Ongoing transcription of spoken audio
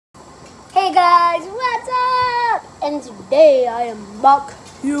Hey guys, what's up? And today I am back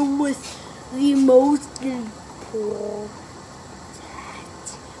here with the most important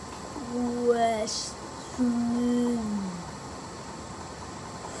question.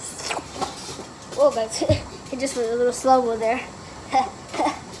 Oh guys, it just went a little slow there.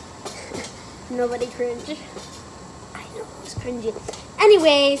 Nobody cringed. I know it was cringy.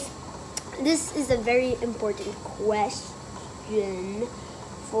 Anyways, this is a very important question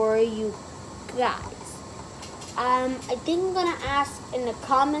for you guys. I think I'm gonna ask in the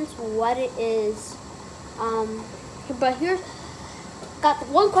comments what it is. But here, got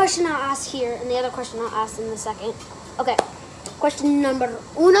one question I'll ask here, and the other question I'll ask in a second. Okay, question number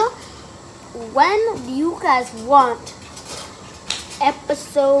uno. When do you guys want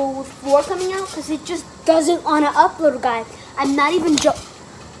episode 4 coming out? Because it just doesn't want to upload, guys. I'm not even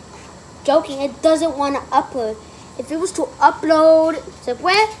joking. It doesn't want to upload. If it was to upload,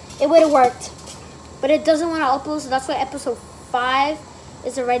 it would have worked. But it doesn't want to upload, so that's why episode 5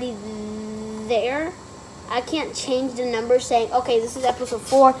 is already there. I can't change the number saying, okay, this is episode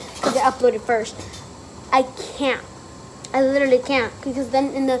 4 because it uploaded first. I can't. I literally can't, because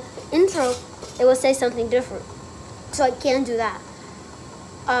then in the intro, it will say something different. So I can't do that.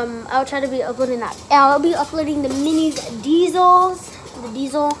 I'll try to be uploading that. And I'll be uploading the minis the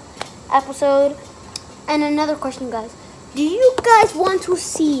diesel episode. And another question, guys. Do you guys want to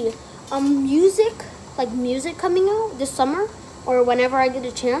see music coming out this summer or whenever I get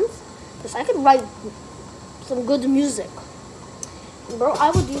a chance? Because I could write some good music. Bro,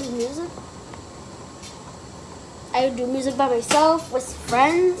 I would do music. I would do music by myself, with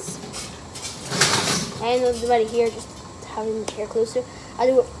friends. I know everybody here, just having the chair closer. I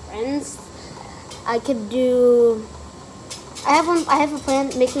do it with friends. I could do. I have a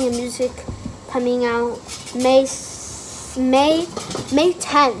plan making a music coming out May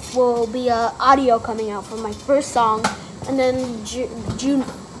 10th will be a audio coming out for my first song, and then June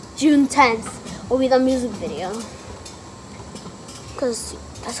 10th will be the music video. Cause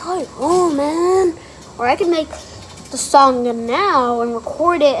that's how I roll, man. Or I could make the song now and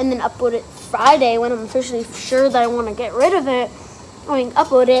record it and then upload it Friday when I'm officially sure that I want to get rid of it.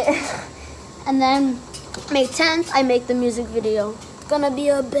 Upload it. And then May 10th, I make the music video. It's gonna be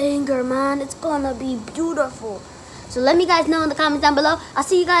a banger, man. It's gonna be beautiful. So let me guys know in the comments down below. I'll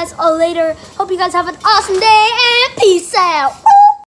see you guys all later. Hope you guys have an awesome day and peace out.